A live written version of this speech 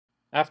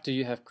After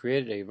you have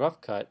created a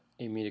rough cut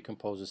in Media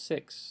Composer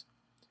 6,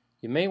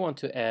 you may want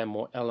to add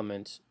more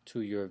elements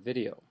to your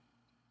video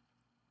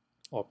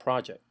or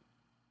project.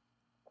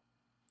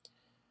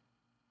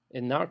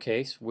 In our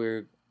case,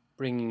 we're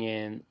bringing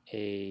in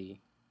a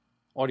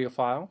audio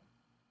file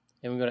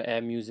and we're going to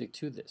add music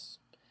to this.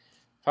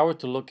 If I were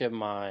to look at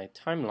my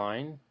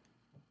timeline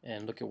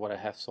and look at what I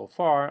have so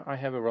far, I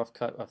have a rough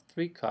cut of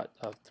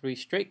three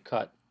straight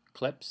cut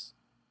clips,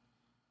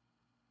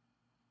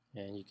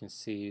 and you can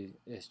see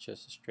it's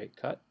just a straight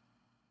cut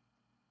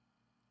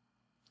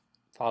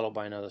followed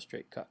by another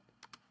straight cut.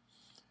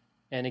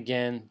 And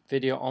again,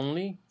 video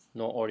only,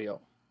 no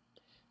audio.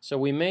 So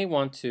we may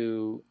want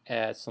to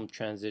add some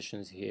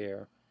transitions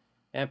here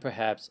and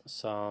perhaps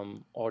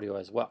some audio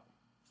as well.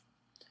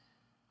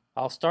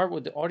 I'll start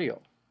with the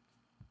audio.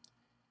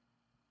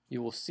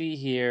 You will see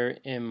here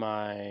in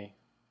my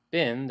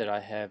bin that I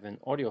have an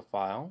audio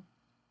file,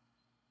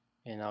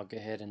 and I'll go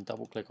ahead and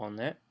double click on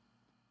that,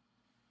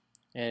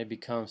 and it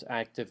becomes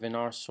active in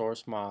our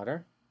source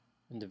monitor.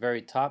 In the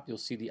very top you'll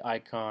see the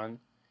icon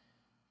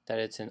that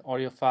it's an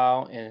audio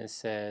file, and it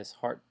says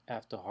Heart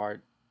After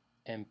Heart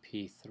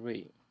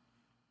MP3.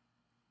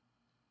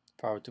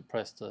 If I were to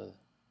press the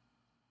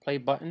play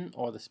button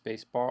or the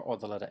space bar or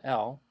the letter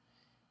L,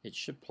 it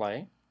should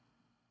play.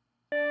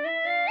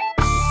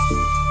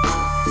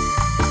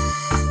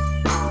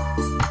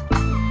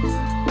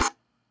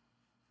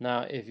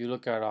 Now if you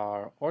look at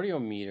our audio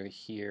meter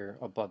here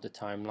above the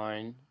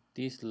timeline,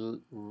 these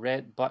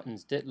red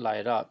buttons did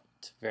light up.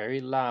 It's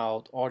very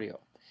loud audio.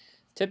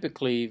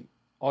 Typically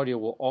audio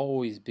will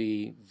always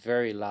be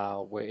very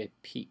loud where it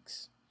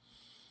peaks,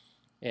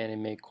 and it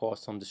may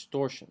cause some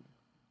distortion.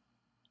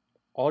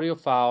 Audio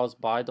files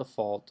by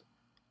default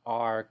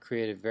are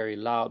created very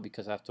loud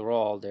because after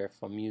all they're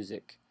for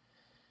music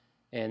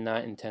and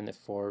not intended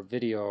for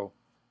video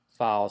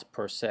files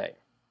per se.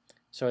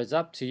 So it's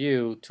up to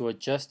you to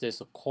adjust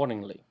this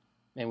accordingly,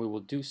 and we will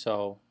do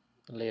so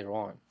later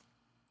on.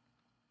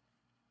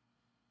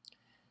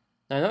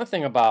 Now another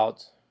thing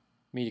about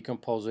Media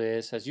Composer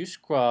is as you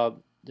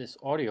scrub this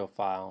audio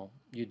file,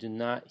 you do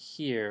not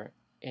hear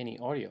any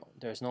audio.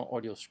 There's no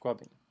audio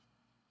scrubbing.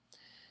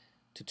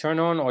 To turn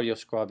on audio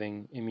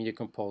scrubbing in Media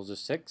Composer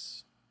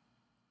 6,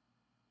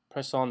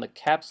 press on the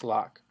caps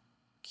lock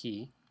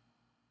key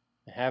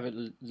and have it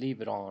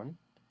leave it on,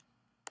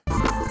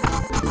 and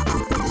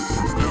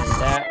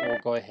that will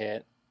go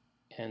ahead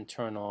and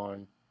turn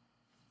on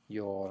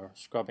your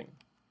scrubbing.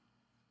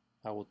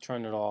 I will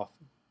turn it off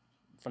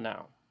for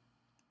now.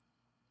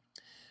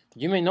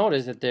 You may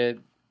notice that there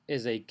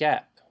is a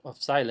gap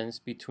of silence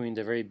between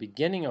the very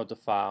beginning of the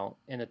file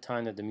and the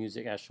time that the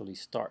music actually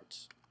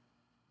starts.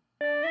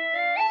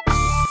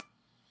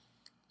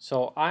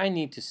 So I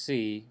need to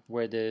see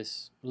where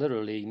this,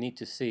 literally need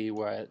to see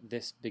where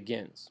this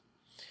begins.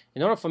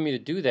 In order for me to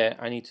do that,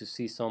 I need to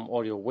see some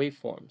audio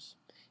waveforms.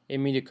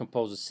 In Media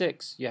Composer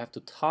 6, you have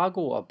to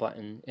toggle a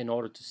button in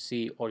order to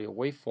see audio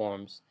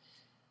waveforms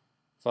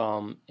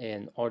from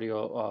an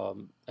audio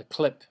a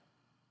clip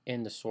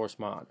in the source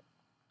monitor.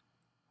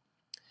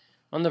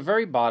 On the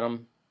very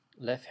bottom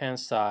left hand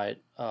side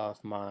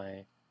of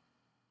my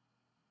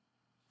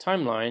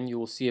timeline, you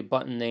will see a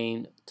button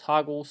named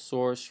Toggle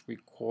Source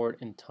Record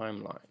in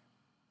Timeline.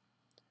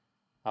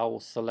 I will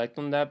select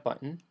on that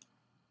button.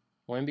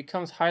 When it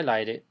becomes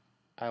highlighted,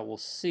 I will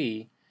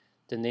see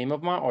the name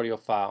of my audio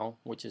file,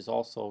 which is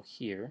also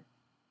here,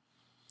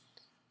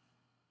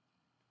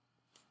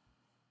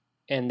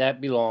 and that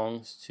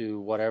belongs to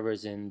whatever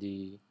is in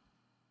the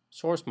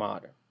source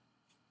monitor.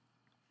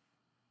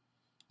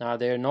 Now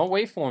there are no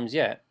waveforms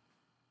yet.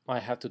 I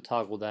have to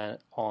toggle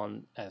that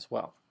on as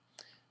well.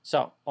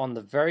 So on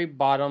the very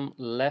bottom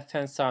left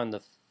hand side, on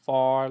the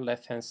far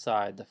left hand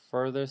side, the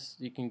furthest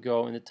you can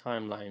go in the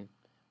timeline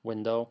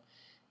window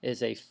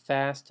is a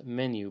fast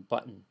menu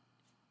button.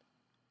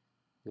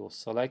 You'll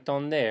select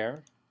on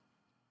there,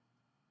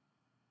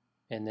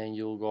 and then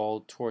you'll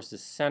go towards the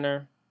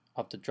center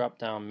of the drop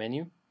down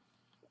menu,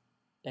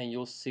 and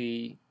you'll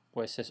see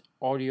where it says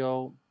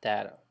audio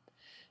data,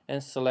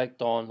 and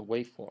select on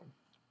waveform.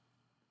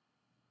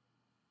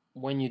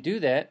 When you do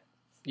that,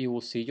 you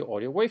will see your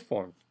audio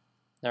waveform.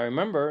 Now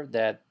remember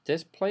that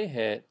this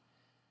playhead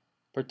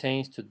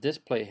pertains to this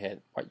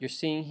playhead. What you're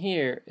seeing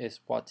here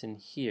is what's in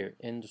here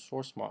in the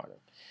source monitor.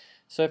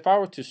 So if I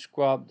were to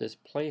scrub this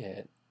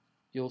playhead,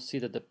 you'll see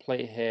that the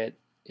playhead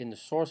in the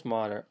source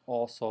monitor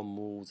also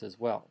moves as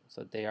well.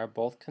 So they are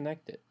both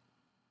connected.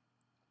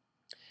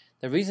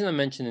 The reason I'm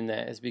mentioning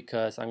that is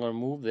because I'm going to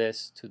move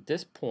this to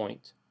this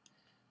point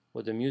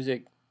where the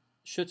music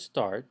should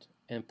start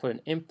and put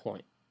an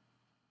endpoint.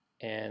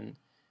 And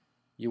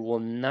you will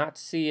not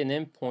see an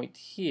endpoint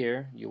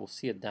here, you will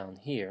see it down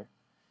here,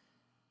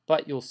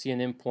 but you'll see an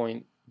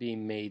endpoint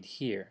being made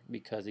here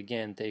because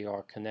again they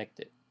are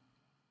connected.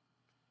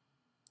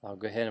 I'll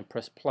go ahead and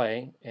press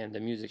play, and the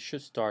music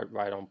should start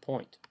right on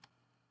point.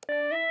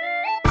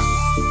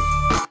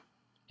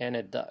 And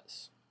it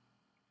does.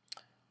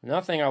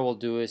 Another thing I will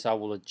do is I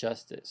will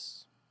adjust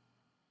this.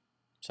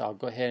 So I'll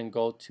go ahead and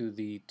go to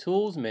the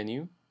Tools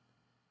menu,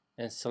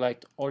 and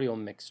select audio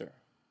mixer.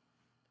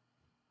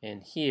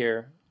 And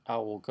here I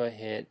will go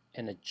ahead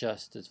and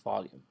adjust this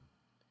volume.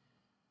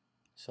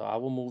 So I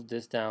will move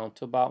this down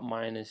to about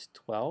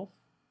 -12.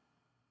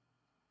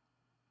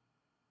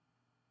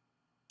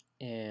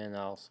 And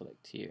I'll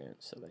select here and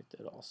select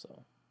it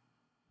also.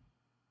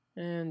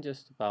 And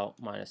just about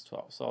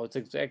 -12. So it's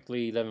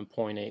exactly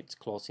 11.8. It's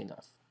close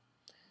enough.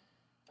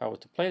 If I were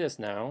to play this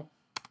now,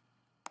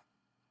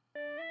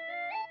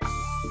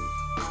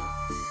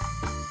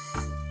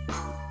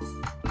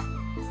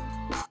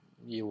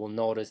 you will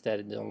notice that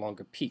it no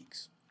longer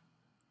peaks.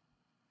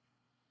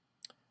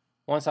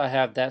 Once I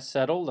have that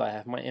settled, I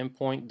have my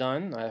endpoint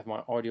done, I have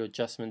my audio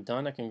adjustment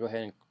done, I can go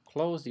ahead and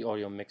close the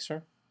audio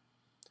mixer.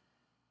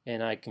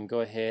 And I can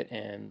go ahead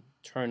and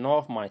turn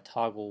off my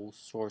toggle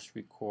source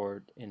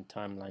record in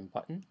timeline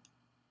button.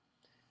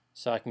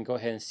 So I can go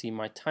ahead and see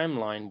my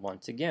timeline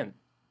once again.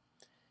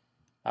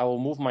 I will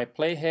move my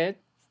playhead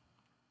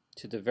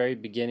to the very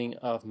beginning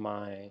of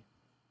my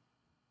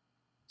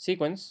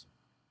sequence,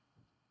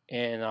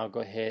 and I'll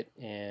go ahead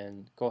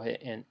and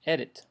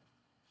edit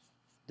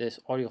this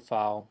audio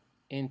file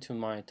into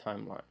my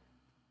timeline.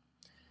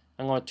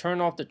 I'm going to turn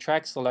off the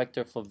track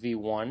selector for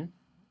V1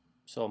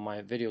 so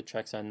my video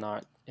tracks are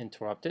not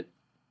interrupted,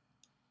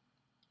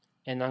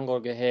 and I'm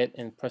going to go ahead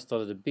and press the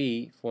letter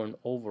B for an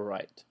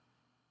overwrite.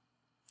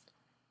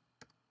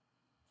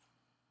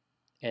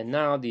 And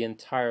now the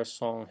entire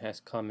song has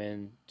come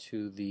in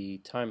to the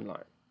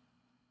timeline.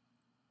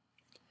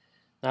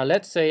 Now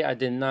let's say I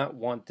did not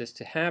want this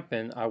to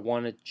happen. I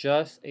wanted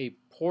just a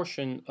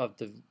portion of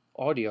the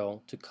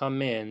audio to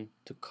come in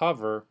to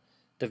cover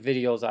the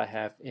videos I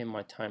have in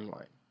my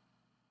timeline.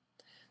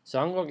 So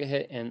I'm going to go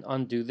ahead and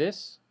undo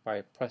this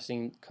by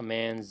pressing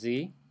Command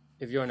Z.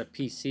 If you're on a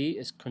PC,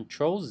 it's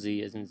Control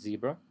Z as in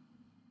zebra.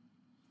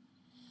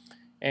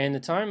 And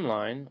the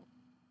timeline,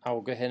 I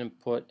will go ahead and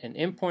put an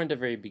endpoint at the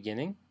very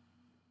beginning,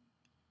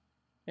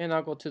 and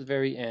I'll go to the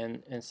very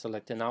end and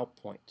select an out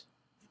point.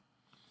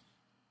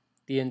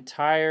 The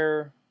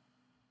entire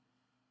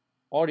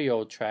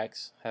audio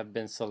tracks have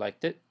been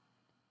selected,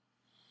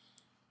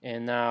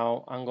 and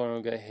now I'm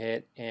going to go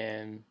ahead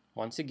and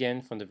once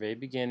again from the very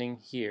beginning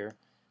here,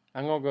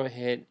 I'm going to go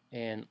ahead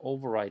and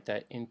overwrite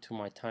that into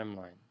my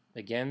timeline.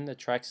 Again, the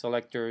track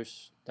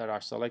selectors that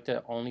are selected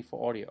are only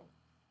for audio.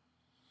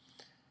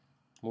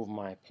 Move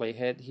my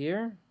playhead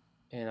here,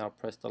 and I'll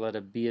press the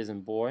letter B as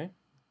in boy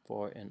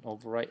for an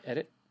overwrite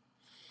edit.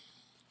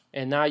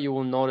 And now you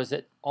will notice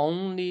that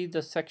only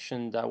the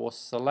section that was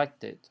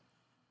selected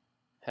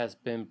has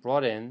been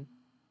brought in,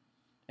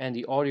 and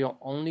the audio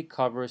only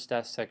covers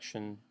that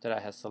section that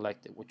I had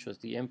selected, which was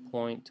the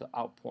endpoint to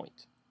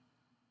outpoint.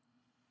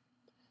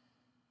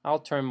 I'll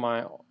turn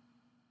my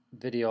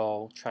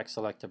video track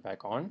selector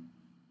back on,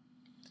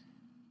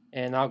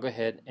 and I'll go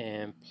ahead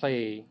and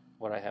play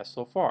what I have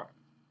so far.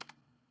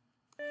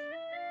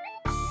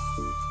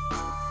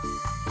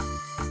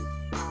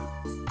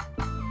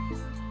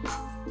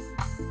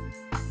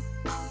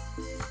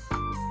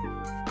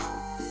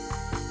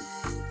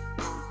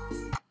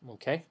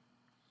 Okay,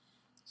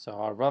 so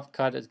our rough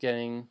cut is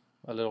getting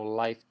a little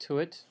life to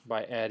it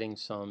by adding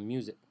some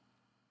music.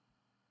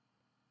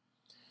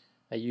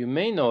 You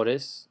may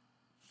notice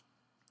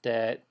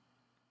that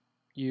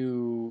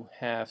you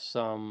have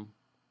some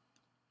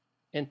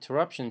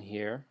interruption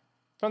here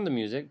from the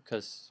music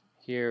because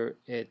here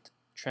it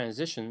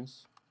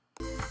transitions,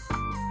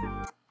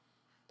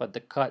 but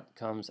the cut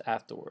comes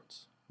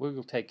afterwards. We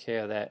will take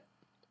care of that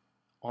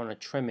on a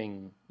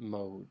trimming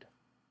mode.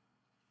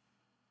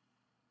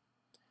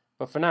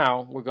 But for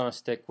now, we're going to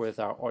stick with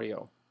our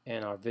audio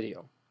and our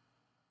video.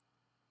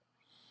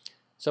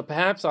 So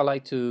perhaps I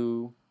like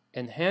to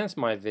enhance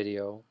my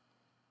video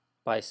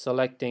by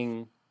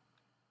selecting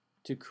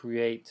to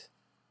create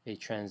a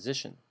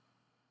transition.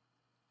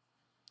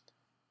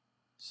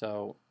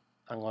 So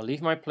I'm going to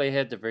leave my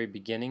playhead at the very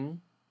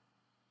beginning,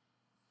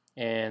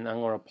 and I'm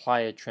going to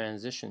apply a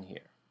transition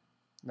here.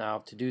 Now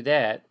to do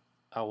that,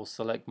 I will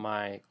select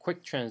my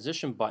quick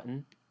transition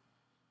button,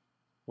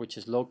 which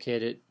is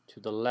located to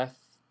the left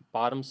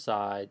bottom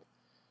side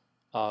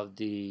of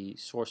the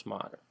source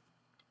monitor.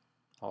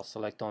 I'll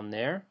select on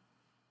there.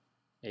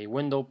 A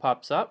window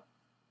pops up,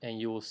 and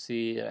you will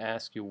see it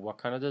asks you what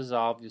kind of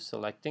dissolve you're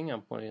selecting.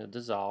 I'm putting a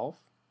dissolve.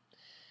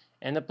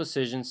 And the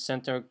position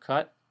center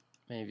cut.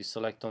 And if you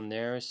select on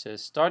there, it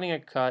says starting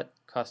at cut,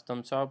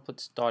 custom. So I'll put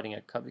starting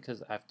at cut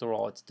because after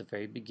all, it's the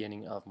very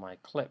beginning of my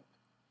clip.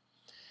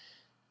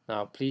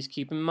 Now, please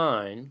keep in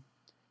mind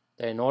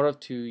that in order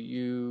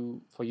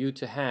for you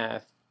to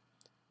have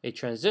a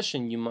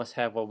transition, you must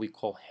have what we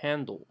call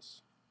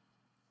handles.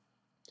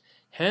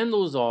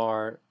 Handles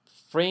are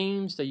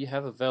frames that you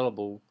have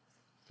available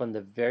from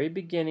the very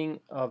beginning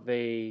of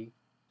a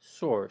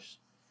source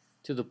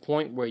to the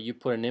point where you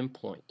put an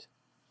endpoint.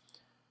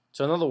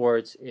 So in other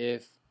words,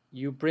 if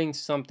you bring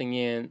something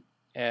in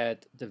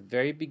at the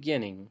very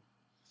beginning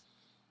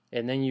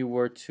and then you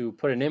were to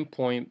put an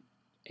endpoint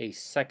a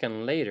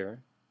second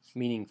later,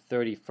 meaning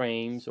 30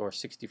 frames or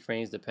 60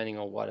 frames depending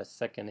on what a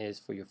second is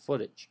for your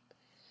footage,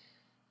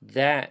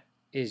 that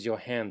is your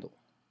handle.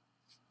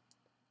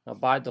 Now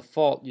by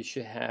default, you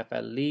should have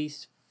at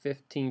least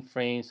 15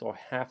 frames or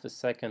half a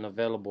second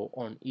available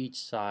on each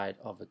side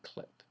of a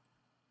clip.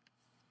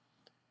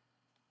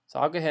 So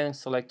I'll go ahead and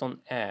select on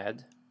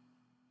Add,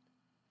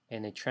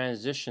 and a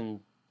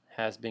transition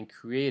has been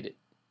created.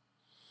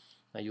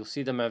 Now you'll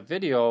see that my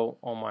video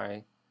on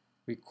my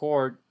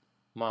record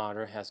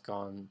monitor has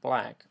gone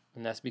black,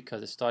 and that's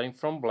because it's starting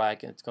from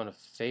black and it's going to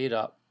fade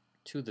up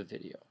to the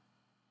video.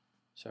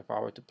 So if I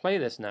were to play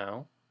this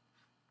now,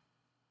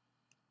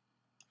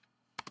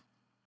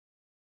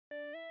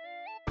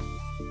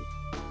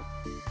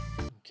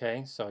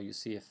 okay, so you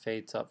see it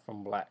fades up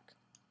from black.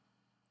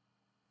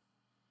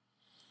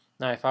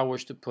 Now if I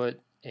wish to put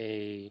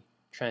a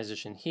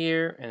transition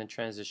here and a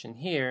transition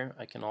here,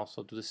 I can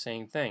also do the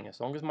same thing. As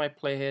long as my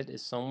playhead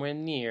is somewhere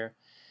near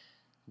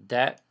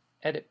that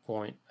edit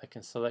point, I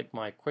can select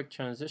my quick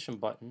transition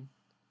button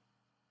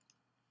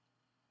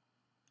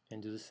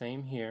and do the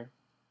same here.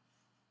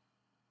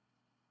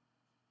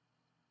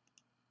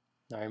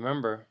 Now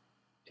remember,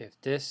 if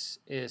this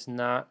is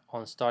not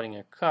on starting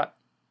a cut,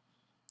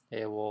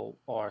 it will,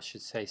 or I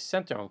should say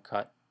center on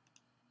cut,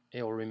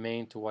 it will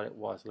remain to what it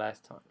was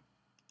last time.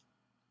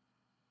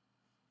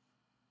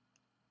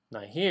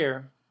 Now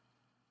here,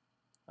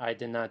 I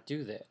did not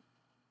do that.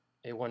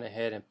 It went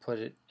ahead and put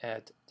it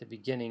at the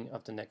beginning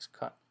of the next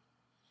cut.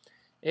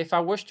 If I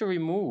wish to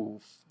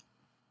remove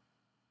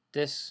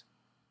this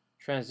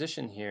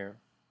transition here,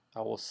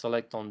 I will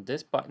select on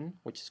this button,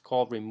 which is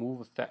called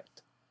Remove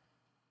Effect.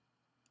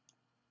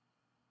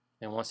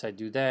 And once I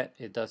do that,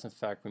 it does in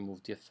fact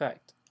remove the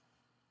effect.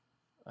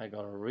 I'm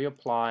going to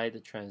reapply the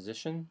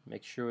transition,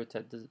 make sure it's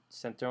at the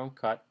center on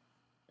cut,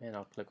 and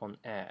I'll click on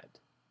Add.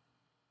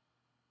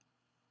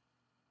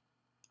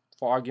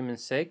 For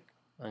argument's sake,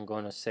 I'm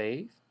going to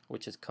save,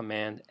 which is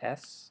Command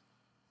S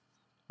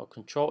or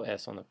Control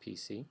S on the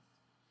PC.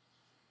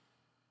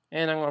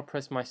 And I'm going to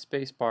press my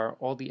spacebar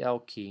or the L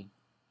key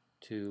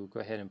to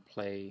go ahead and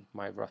play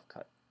my rough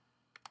cut.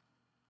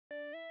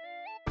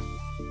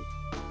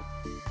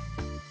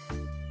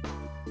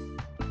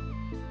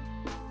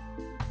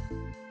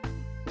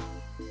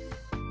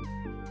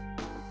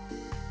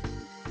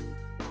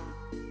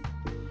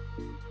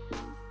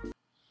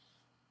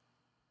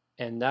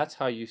 And that's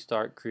how you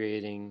start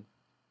creating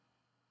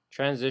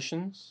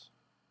transitions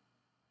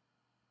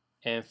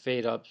and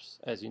fade ups.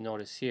 As you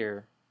notice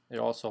here, it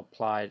also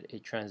applied a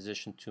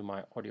transition to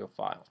my audio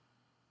file.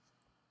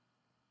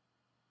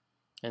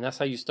 And that's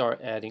how you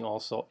start adding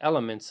also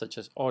elements such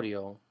as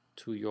audio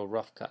to your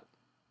rough cut.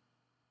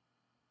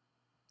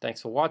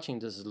 Thanks for watching.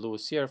 This is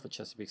Louis here for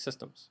Chesapeake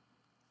Systems.